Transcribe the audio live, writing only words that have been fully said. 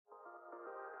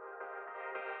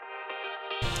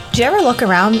Do you ever look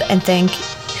around and think,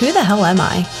 who the hell am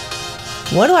I?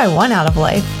 What do I want out of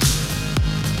life?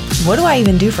 What do I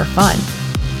even do for fun?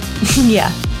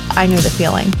 Yeah, I know the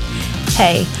feeling.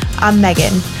 Hey, I'm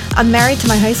Megan. I'm married to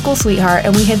my high school sweetheart,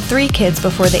 and we had 3 kids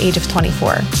before the age of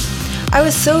 24. I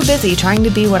was so busy trying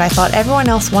to be what I thought everyone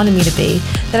else wanted me to be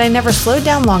that I never slowed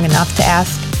down long enough to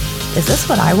ask, is this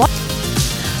what I want?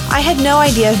 I had no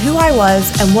idea who I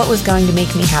was and what was going to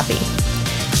make me happy.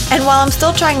 And while I'm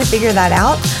still trying to figure that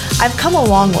out, I've come a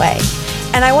long way,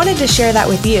 and I wanted to share that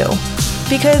with you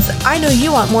because I know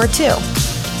you want more too,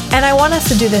 and I want us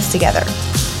to do this together.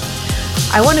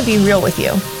 I want to be real with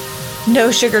you. No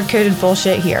sugar-coated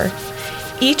bullshit here.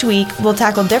 Each week, we'll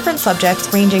tackle different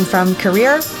subjects ranging from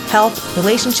career, health,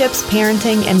 relationships,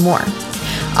 parenting, and more.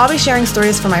 I'll be sharing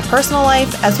stories from my personal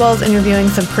life as well as interviewing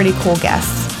some pretty cool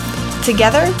guests.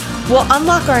 Together, we'll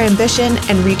unlock our ambition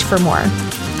and reach for more.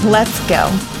 Let's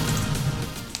go.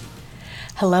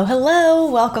 Hello.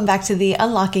 Welcome back to the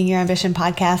Unlocking Your Ambition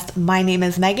podcast. My name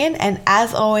is Megan, and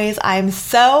as always, I'm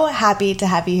so happy to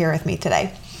have you here with me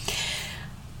today.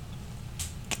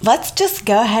 Let's just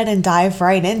go ahead and dive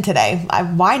right in today.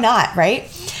 Why not, right?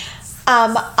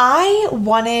 I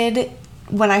wanted,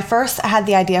 when I first had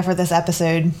the idea for this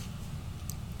episode,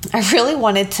 I really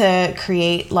wanted to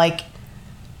create like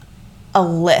a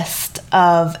list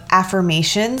of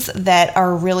affirmations that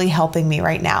are really helping me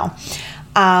right now.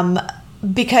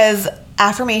 Because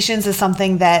affirmations is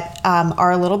something that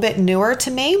are a little bit newer to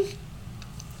me.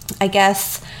 I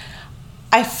guess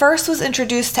I first was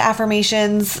introduced to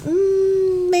affirmations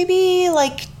maybe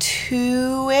like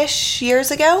 2-ish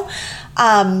years ago.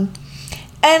 And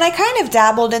I kind of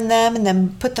dabbled in them and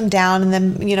then put them down and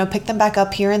then, picked them back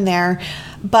up here and there.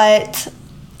 But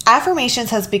affirmations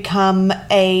has become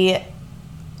a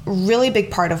really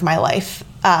big part of my life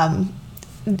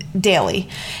daily.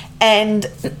 And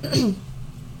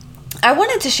I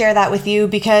wanted to share that with you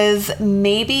because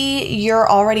maybe you're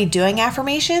already doing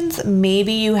affirmations.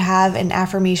 Maybe you have an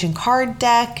affirmation card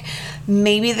deck.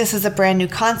 Maybe this is a brand new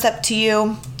concept to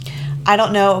you. I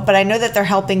don't know, but I know that they're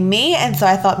helping me. And so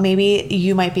I thought maybe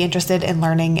you might be interested in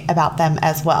learning about them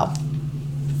as well.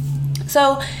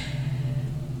 So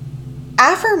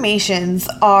affirmations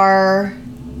are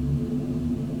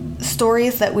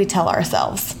stories that we tell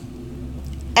ourselves.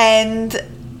 And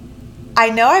I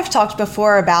know I've talked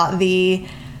before about the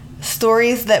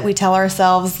stories that we tell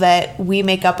ourselves that we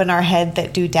make up in our head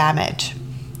that do damage,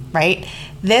 right?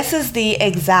 This is the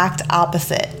exact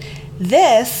opposite.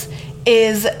 This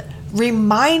is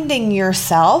reminding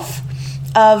yourself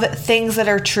of things that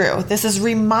are true. This is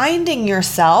reminding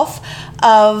yourself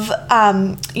of,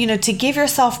 to give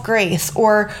yourself grace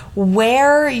or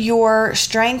where your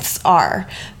strengths are,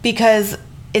 because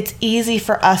it's easy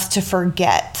for us to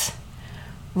forget,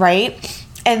 right?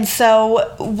 And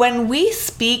so when we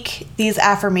speak these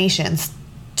affirmations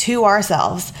to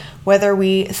ourselves, whether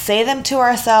we say them to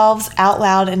ourselves out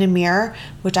loud in a mirror,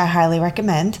 which I highly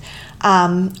recommend,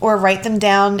 or write them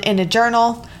down in a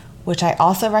journal, which I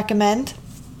also recommend,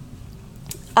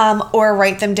 or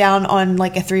write them down on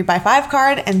like a 3x5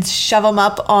 card and shove them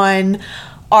up on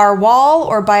our wall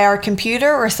or by our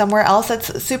computer or somewhere else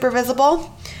that's super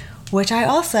visible, which I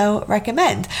also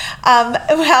recommend.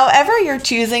 However you're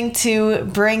choosing to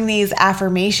bring these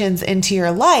affirmations into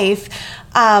your life,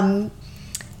 having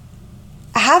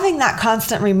that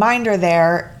constant reminder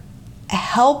there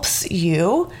helps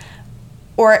you,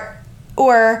 or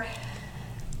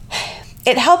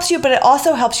it helps you, but it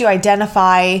also helps you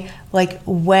identify like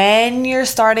when you're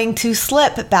starting to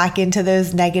slip back into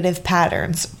those negative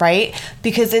patterns, right?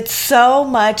 Because it's so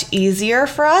much easier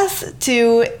for us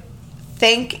to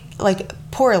think like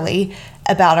poorly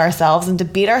about ourselves and to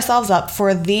beat ourselves up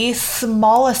for the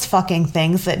smallest fucking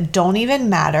things that don't even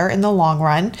matter in the long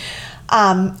run.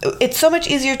 It's so much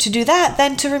easier to do that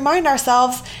than to remind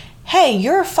ourselves, hey,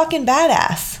 you're a fucking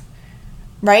badass,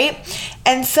 right?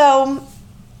 And so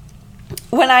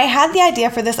when I had the idea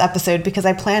for this episode, because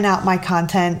I plan out my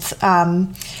content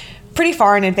pretty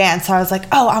far in advance, so I was like,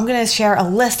 oh, I'm going to share a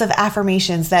list of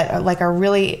affirmations that are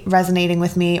really resonating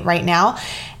with me right now.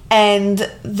 And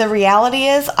the reality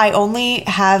is I only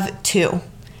have 2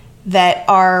 that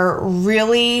are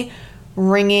really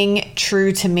ringing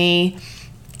true to me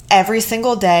every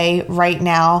single day right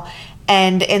now.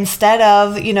 And instead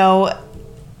of,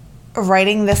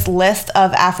 writing this list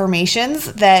of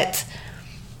affirmations that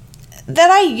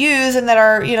I use and that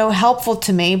are, helpful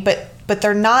to me, but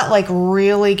they're not like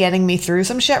really getting me through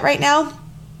some shit right now.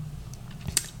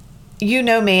 You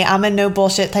know me, I'm a no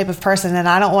bullshit type of person, and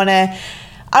I don't want to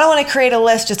create a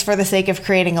list just for the sake of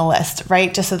creating a list,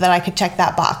 right? Just so that I could check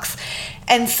that box.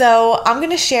 And so I'm going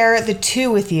to share the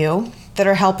 2 with you that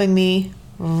are helping me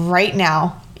right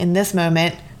now in this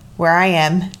moment where I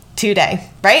am today,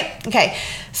 right? Okay.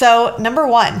 So number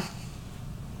 1,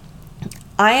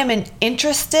 I am an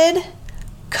interested,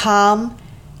 calm,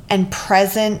 and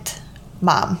present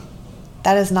mom.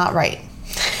 That is not right.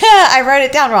 I wrote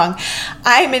it down wrong.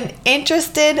 I'm an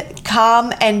interested,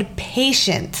 calm, and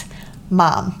patient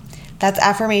mom. That's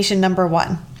affirmation number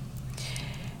 1.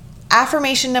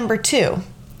 Affirmation number 2,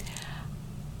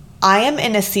 I am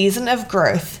in a season of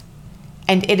growth,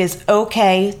 and it is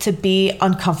okay to be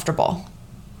uncomfortable.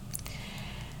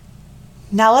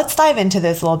 Now let's dive into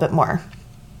this a little bit more.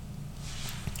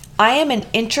 I am an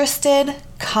interested,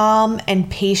 calm,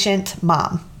 and patient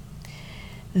mom.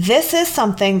 This is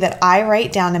something that I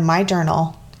write down in my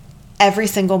journal every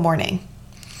single morning.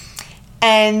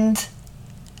 And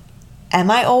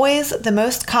am I always the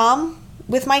most calm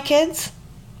with my kids?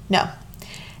 No.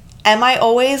 Am I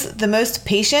always the most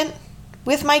patient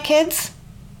with my kids?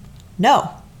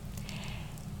 No.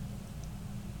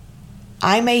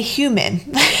 I'm a human.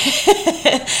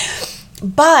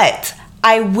 But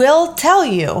I will tell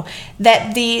you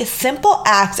that the simple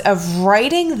act of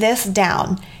writing this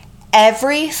down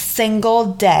every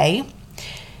single day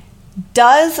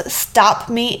does stop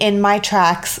me in my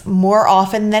tracks more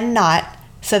often than not,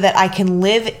 so that I can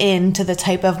live into the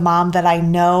type of mom that I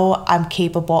know I'm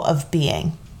capable of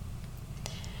being.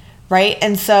 Right?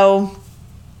 And so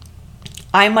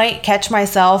I might catch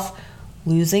myself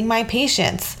losing my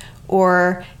patience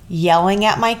or yelling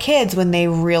at my kids when they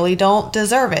really don't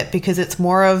deserve it, because it's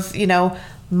more of,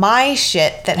 my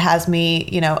shit that has me,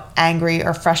 angry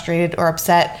or frustrated or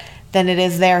upset than it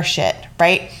is their shit,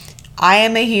 right? I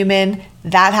am a human.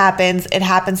 That happens. It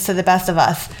happens to the best of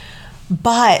us.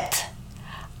 But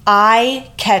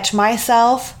I catch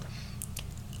myself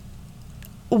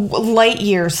light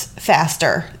years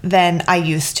faster than I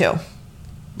used to,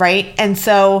 right? And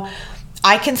so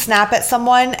I can snap at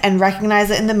someone and recognize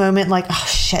it in the moment, like, oh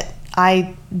shit,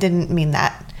 I didn't mean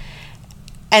that.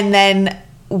 And then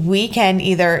we can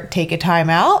either take a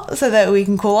time out so that we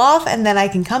can cool off, and then I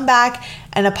can come back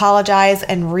and apologize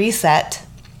and reset,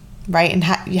 right? And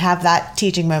you have that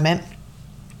teaching moment.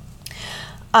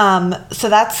 So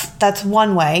that's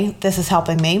one way this is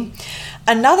helping me.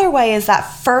 Another way is that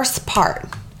first part.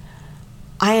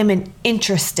 I'm an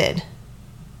interested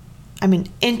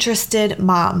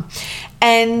mom.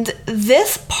 And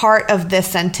this part of this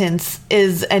sentence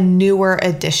is a newer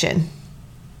addition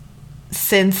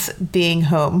since being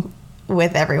home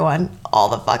with everyone all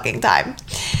the fucking time.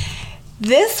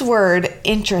 This word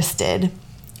interested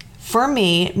for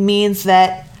me means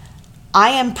that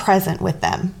I am present with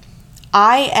them.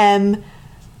 I am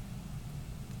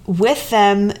with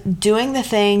them doing the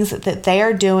things that they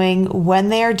are doing when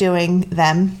they are doing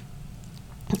them.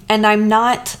 And I'm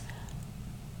not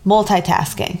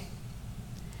multitasking.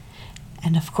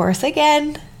 And of course,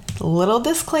 again, little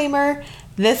disclaimer,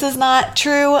 this is not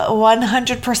true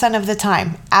 100% of the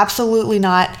time. Absolutely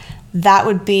not. That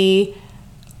would be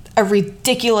a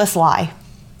ridiculous lie.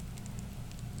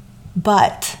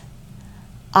 But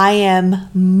I am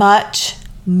much,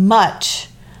 much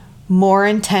more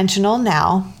intentional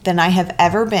now than I have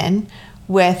ever been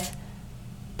with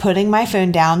putting my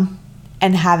phone down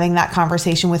and having that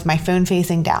conversation with my phone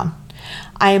facing down.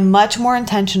 I am much more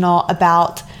intentional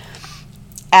about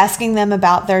asking them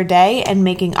about their day and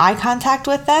making eye contact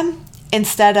with them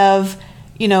instead of,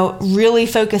 really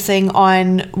focusing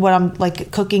on what I'm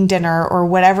like cooking dinner or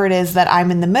whatever it is that I'm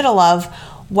in the middle of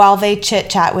while they chit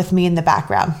chat with me in the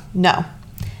background. No,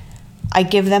 I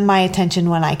give them my attention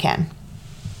when I can.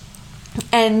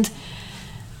 And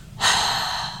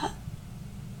I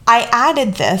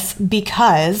added this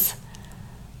because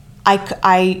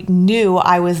I knew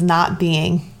I was not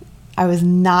being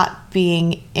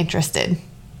interested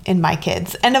in my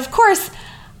kids. And of course,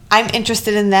 I'm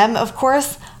interested in them. Of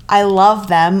course, I love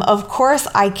them. Of course,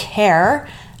 I care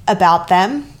about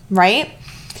them, right?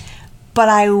 But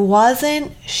I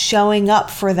wasn't showing up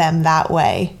for them that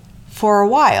way for a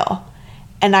while.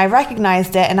 And I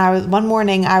recognized it. And one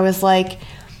morning I was like,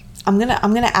 I'm going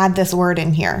to add this word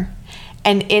in here.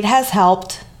 And it has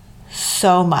helped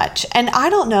so much. And I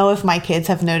don't know if my kids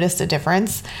have noticed a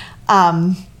difference,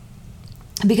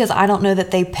 because I don't know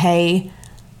that they pay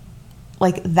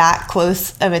like that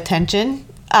close of attention.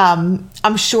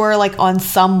 I'm sure like on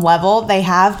some level they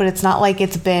have, but it's not like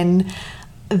it's been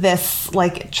this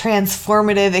like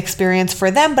transformative experience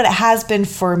for them, but it has been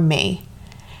for me.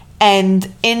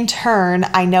 And in turn,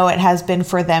 I know it has been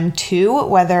for them too,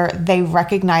 whether they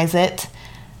recognize it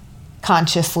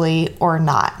consciously or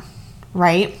not,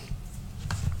 right?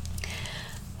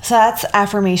 So So that's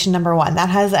affirmation number 1. That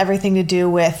has everything to do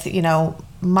with,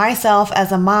 myself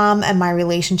as a mom and my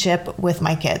relationship with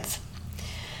my kids.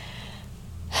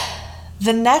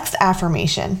 The next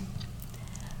affirmation: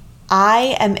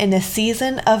 I am in a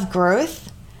season of growth,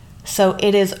 so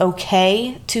it is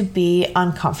okay to be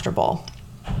uncomfortable.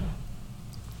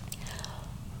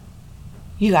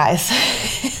 You guys,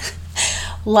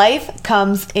 life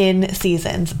comes in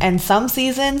seasons, and some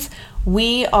seasons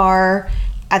we are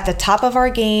at the top of our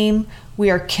game, we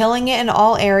are killing it in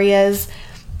all areas,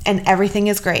 and everything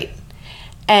is great.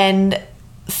 And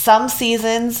some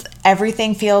seasons,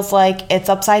 everything feels like it's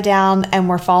upside down and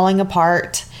we're falling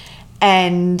apart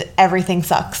and everything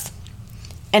sucks.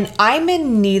 And I'm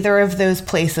in neither of those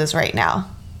places right now.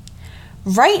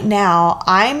 Right now,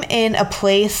 I'm in a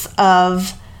place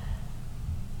of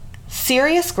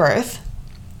serious growth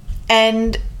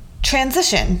and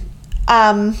transition.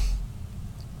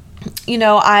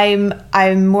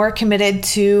 I'm more committed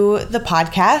to the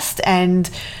podcast and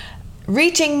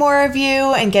reaching more of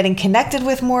you and getting connected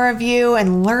with more of you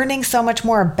and learning so much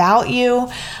more about you.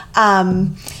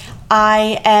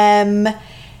 I am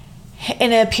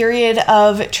in a period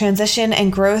of transition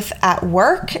and growth at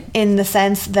work, in the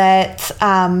sense that,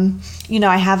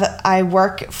 I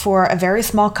work for a very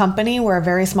small company. We're a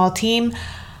very small team.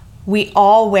 We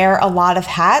all wear a lot of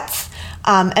hats.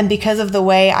 And because of the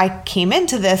way I came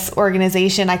into this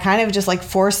organization, I kind of just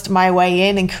forced my way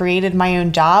in and created my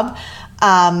own job.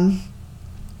 And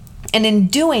in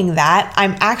doing that,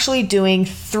 I'm actually doing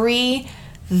 3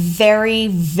 very,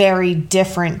 very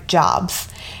different jobs.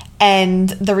 And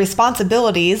the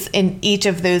responsibilities in each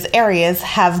of those areas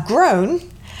have grown,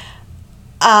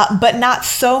 but not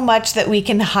so much that we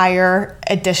can hire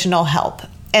additional help.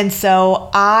 And so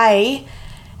I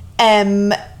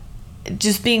am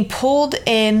just being pulled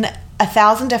in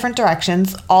 1,000 different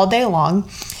directions all day long.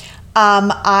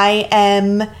 I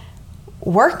am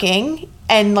working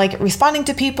and responding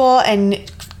to people and,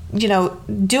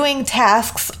 doing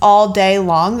tasks all day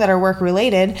long that are work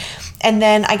related. And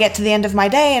then I get to the end of my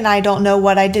day and I don't know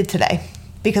what I did today,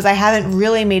 because I haven't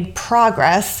really made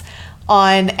progress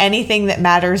on anything that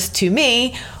matters to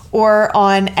me or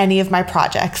on any of my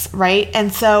projects, right?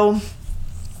 And so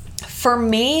for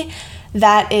me,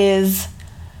 that is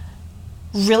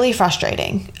really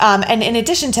frustrating. And in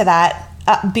addition to that,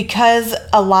 because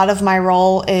a lot of my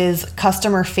role is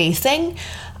customer facing,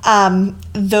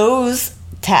 those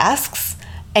tasks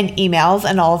and emails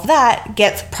and all of that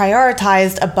gets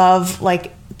prioritized above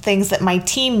things that my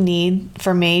team need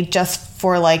for me, just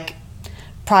for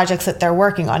projects that they're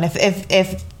working on.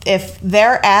 If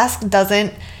their ask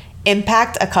doesn't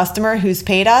impact a customer who's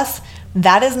paid us,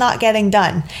 that is not getting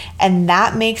done. And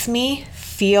that makes me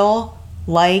feel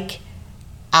like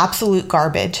absolute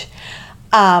garbage.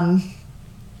 And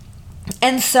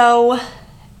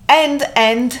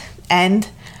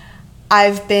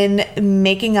I've been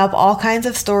making up all kinds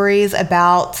of stories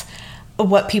about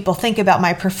what people think about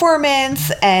my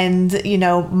performance and,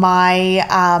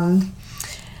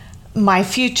 my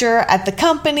future at the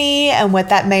company and what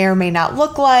that may or may not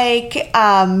look like.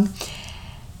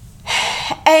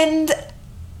 And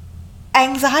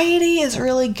anxiety is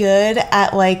really good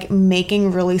at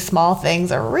making really small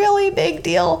things a really big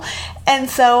deal. And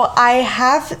so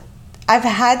I've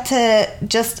had to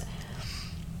just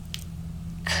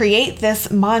create this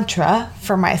mantra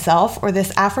for myself, or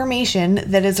this affirmation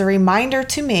that is a reminder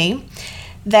to me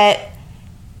that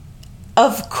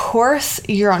of course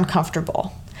you're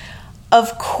uncomfortable.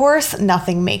 Of course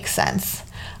nothing makes sense.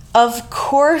 Of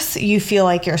course you feel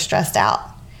like you're stressed out.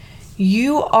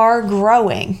 You are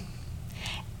growing.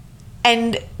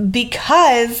 And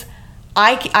because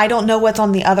I don't know what's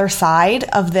on the other side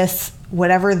of this,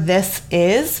 whatever this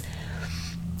is,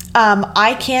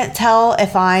 I can't tell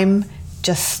if I'm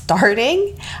just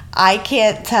starting. I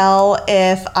can't tell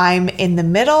if I'm in the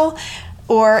middle,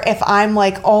 or if I'm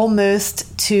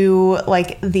almost to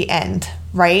the end,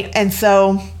 right? And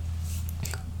so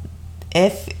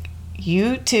if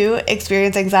you too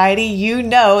experience anxiety, you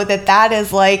know that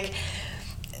is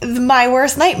my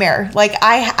worst nightmare.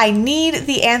 I need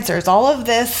the answers. All of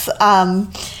this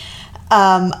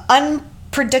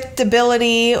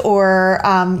unpredictability, or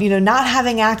not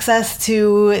having access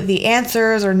to the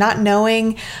answers, or not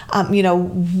knowing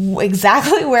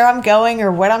exactly where I'm going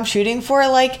or what I'm shooting for,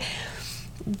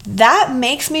 that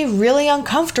makes me really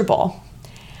uncomfortable.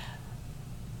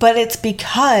 But it's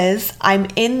because I'm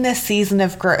in this season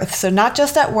of growth. So not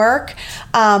just at work,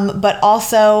 but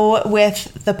also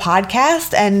with the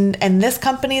podcast and this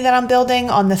company that I'm building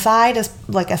on the side as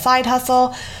a side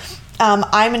hustle.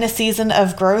 I'm in a season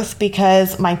of growth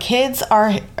because my kids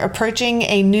are approaching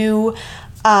a new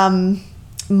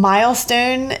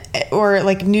milestone or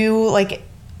like new, like,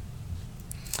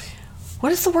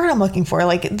 what is the word I'm looking for?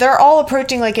 Like they're all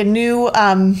approaching like a new,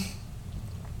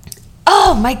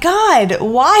 oh my God,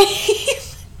 why?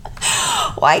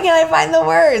 Why can't I find the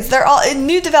words? They're all in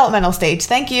new developmental stage.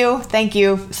 Thank you. Thank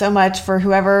you so much for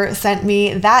whoever sent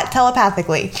me that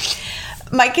telepathically.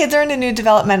 My kids are in a new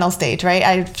developmental stage, right?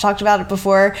 I've talked about it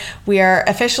before. We are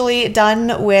officially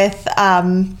done with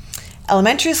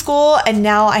elementary school, and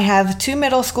now I have 2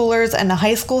 middle schoolers and a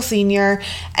high school senior.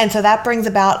 And so that brings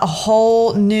about a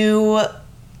whole new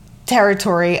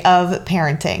territory of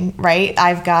parenting, right?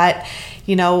 I've got,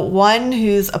 one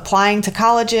who's applying to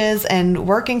colleges and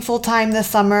working full-time this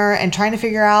summer and trying to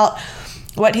figure out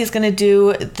what he's going to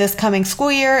do this coming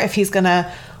school year, if he's going to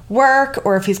work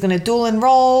or if he's going to dual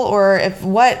enroll or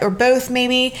or both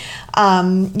maybe.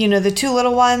 The 2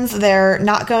 little ones, they're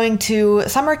not going to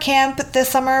summer camp this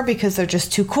summer because they're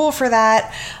just too cool for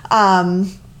that.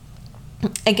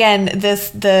 Again,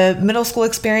 the middle school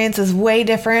experience is way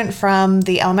different from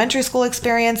the elementary school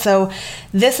experience. So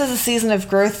this is a season of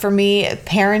growth for me,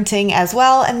 parenting as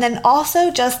well. And then also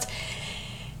just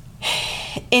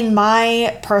in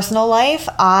my personal life,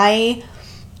 I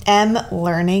am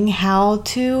learning how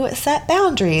to set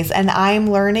boundaries, and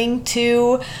I'm learning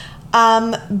to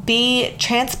be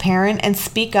transparent and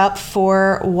speak up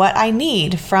for what I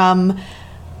need from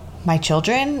my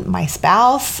children, my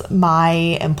spouse, my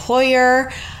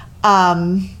employer.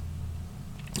 All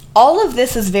of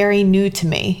this is very new to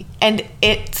me, and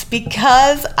it's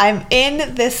because I'm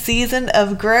in this season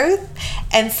of growth,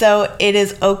 and so it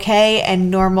is okay and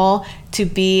normal to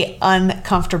be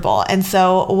uncomfortable. And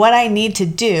so what I need to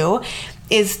do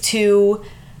is to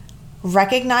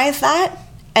recognize that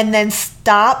and then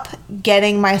stop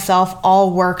getting myself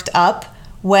all worked up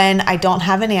when I don't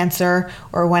have an answer,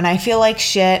 or when I feel like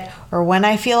shit, or when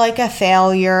I feel like a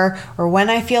failure, or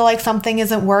when I feel like something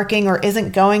isn't working or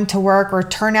isn't going to work or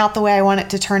turn out the way I want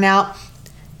it to turn out.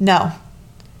 No.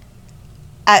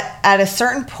 At a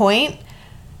certain point,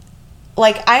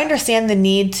 like, I understand the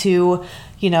need to,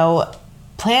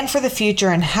 plan for the future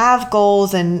and have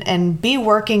goals and be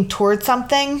working towards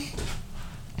something.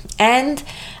 And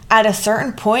at a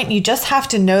certain point, you just have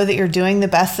to know that you're doing the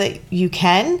best that you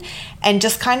can and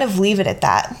just kind of leave it at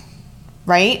that,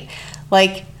 right?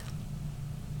 Like,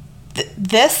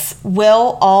 this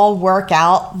will all work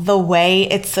out the way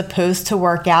it's supposed to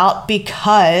work out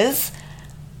because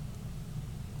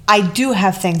I do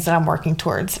have things that I'm working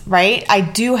towards, right? I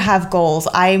do have goals.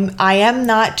 I am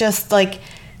not just like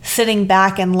sitting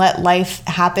back and let life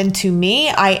happen to me.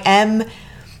 I am,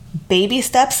 baby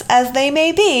steps as they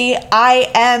may be,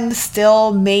 I am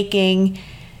still making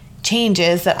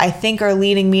changes that I think are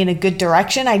leading me in a good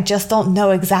direction. I just don't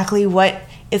know exactly what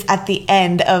is at the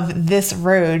end of this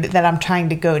road that I'm trying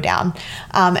to go down.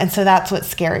 And so that's what's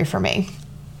scary for me.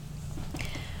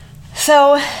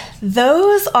 So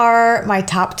those are my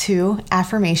top 2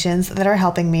 affirmations that are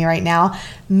helping me right now.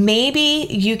 Maybe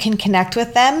you can connect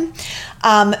with them.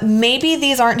 Maybe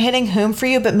these aren't hitting home for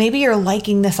you, but maybe you're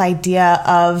liking this idea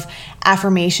of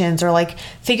affirmations, or like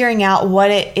figuring out what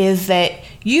it is that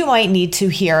you might need to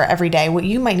hear every day, what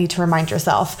you might need to remind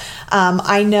yourself.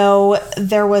 I know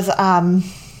there was a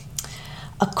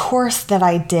course that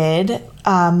I did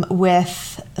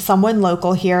with someone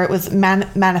local here. It was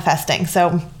manifesting.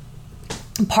 So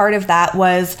part of that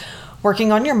was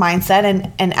working on your mindset,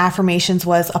 and affirmations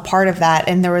was a part of that.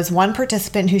 And there was one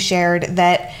participant who shared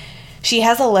that she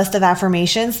has a list of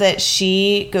affirmations that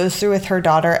she goes through with her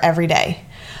daughter every day.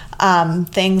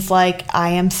 Things like, I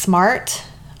am smart,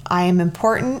 I am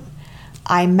important,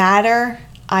 I matter,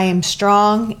 I am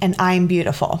strong, and I am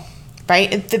beautiful,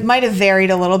 right? It might have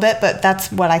varied a little bit, but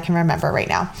that's what I can remember right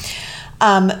now.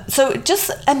 So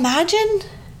just imagine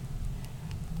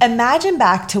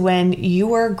back to when you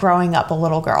were growing up a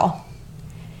little girl.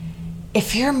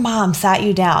 If your mom sat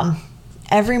you down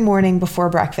every morning before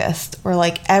breakfast, or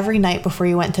like every night before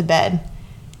you went to bed,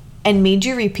 and made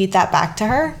you repeat that back to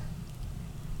her,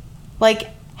 like,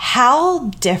 how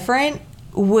different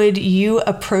would you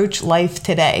approach life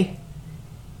today?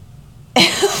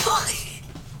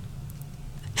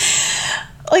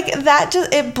 Like, that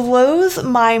just, it blows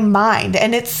my mind.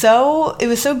 And it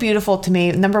was so beautiful to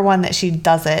me. Number one, that she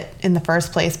does it in the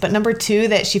first place, but number 2,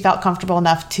 that she felt comfortable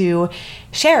enough to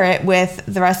share it with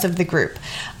the rest of the group.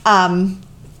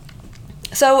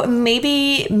 So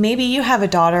maybe you have a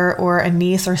daughter or a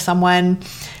niece or someone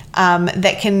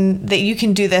that you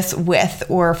can do this with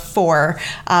or for,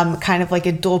 kind of like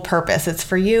a dual purpose. It's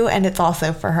for you and it's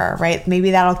also for her, right?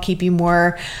 Maybe that'll keep you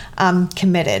more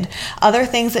committed. Other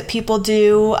things that people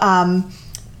do,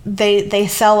 they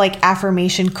sell like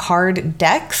affirmation card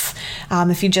decks.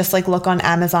 If you just like look on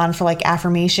Amazon for like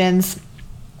affirmations,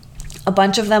 a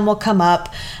bunch of them will come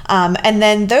up. And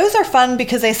then those are fun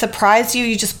because they surprise you.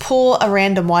 You just pull a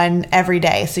random one every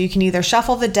day. So you can either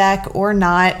shuffle the deck or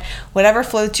not, whatever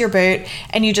floats your boat.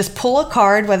 And you just pull a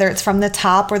card, whether it's from the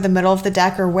top or the middle of the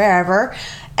deck or wherever.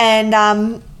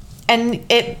 And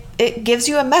it gives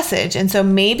you a message. And so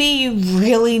maybe you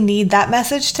really need that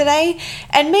message today.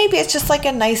 And maybe it's just like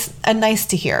a nice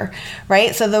to hear,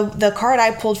 right? So the card I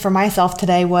pulled for myself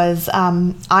today was,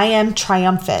 I am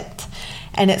triumphant.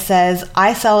 And it says,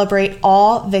 I celebrate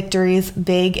all victories,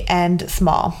 big and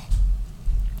small.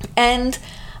 And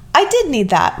I did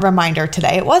need that reminder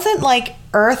today. It wasn't like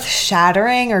earth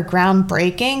shattering or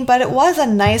groundbreaking, but it was a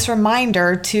nice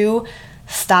reminder to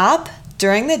stop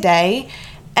during the day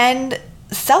and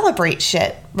celebrate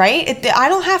shit, right? I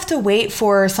don't have to wait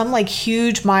for some like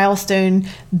huge milestone,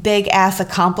 big ass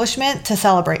accomplishment to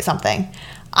celebrate something.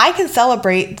 I can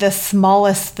celebrate the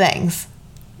smallest things.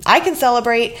 I can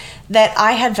celebrate that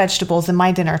I had vegetables in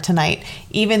my dinner tonight,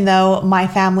 even though my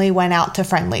family went out to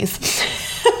Friendly's.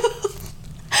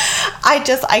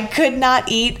 I could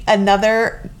not eat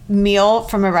another meal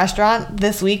from a restaurant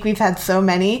this week. We've had so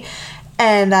many.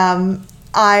 And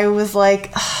I was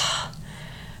like,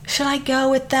 should I go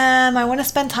with them? I want to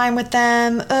spend time with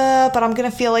them, but I'm going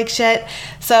to feel like shit.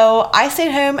 So I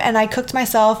stayed home and I cooked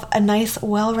myself a nice,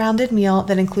 well-rounded meal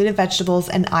that included vegetables,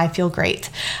 and I feel great.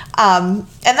 And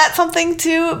that's something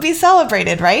to be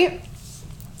celebrated, right?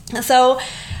 So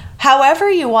however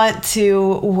you want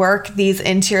to work these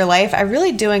into your life, I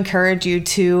really do encourage you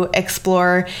to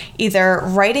explore either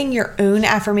writing your own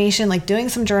affirmation, like doing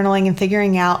some journaling and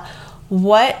figuring out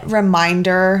what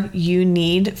reminder you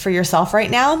need for yourself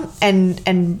right now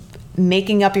and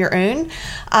making up your own,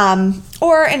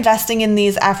 or investing in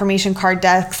these affirmation card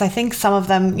decks. I think some of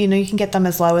them, you can get them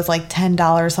as low as like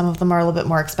 $10. Some of them are a little bit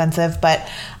more expensive, but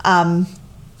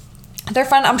they're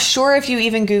fun. I'm sure if you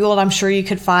even Googled, I'm sure you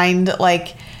could find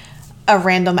like a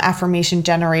random affirmation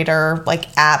generator like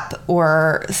app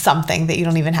or something that you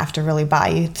don't even have to really buy.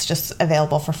 It's just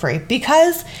available for free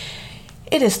because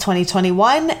it is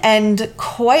 2021, and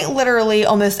quite literally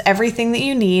almost everything that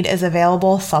you need is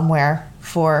available somewhere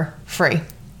for free.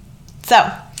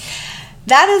 So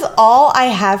that is all I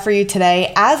have for you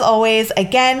today. As always,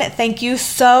 again, thank you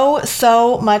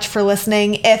so much for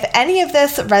listening. If any of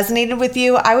this resonated with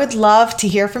you, I would love to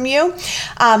hear from you.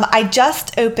 I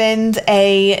just opened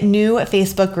a new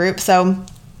Facebook group, so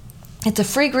it's a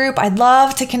free group. I'd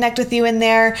love to connect with you in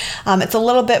there. It's a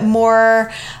little bit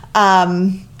more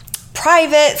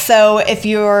private. So if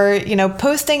you're,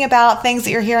 posting about things that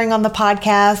you're hearing on the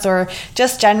podcast or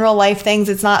just general life things,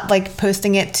 it's not like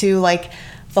posting it to like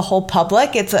the whole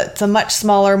public. It's a much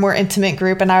smaller, more intimate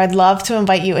group, and I would love to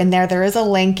invite you in there. There is a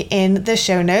link in the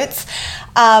show notes.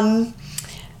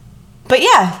 But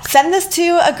yeah, send this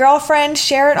to a girlfriend,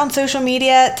 share it on social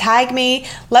media, tag me,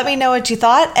 let me know what you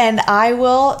thought, and I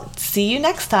will see you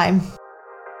next time.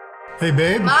 Hey,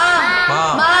 babe.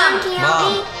 Mom, can you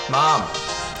help me? Mom.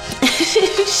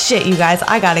 Shit, you guys,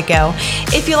 I gotta go.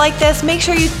 If you like this, make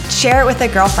sure you share it with a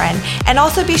girlfriend. And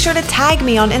also be sure to tag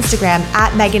me on Instagram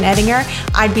at Megan Ettinger.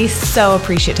 I'd be so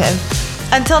appreciative.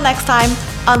 Until next time,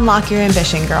 unlock your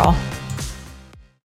ambition, girl.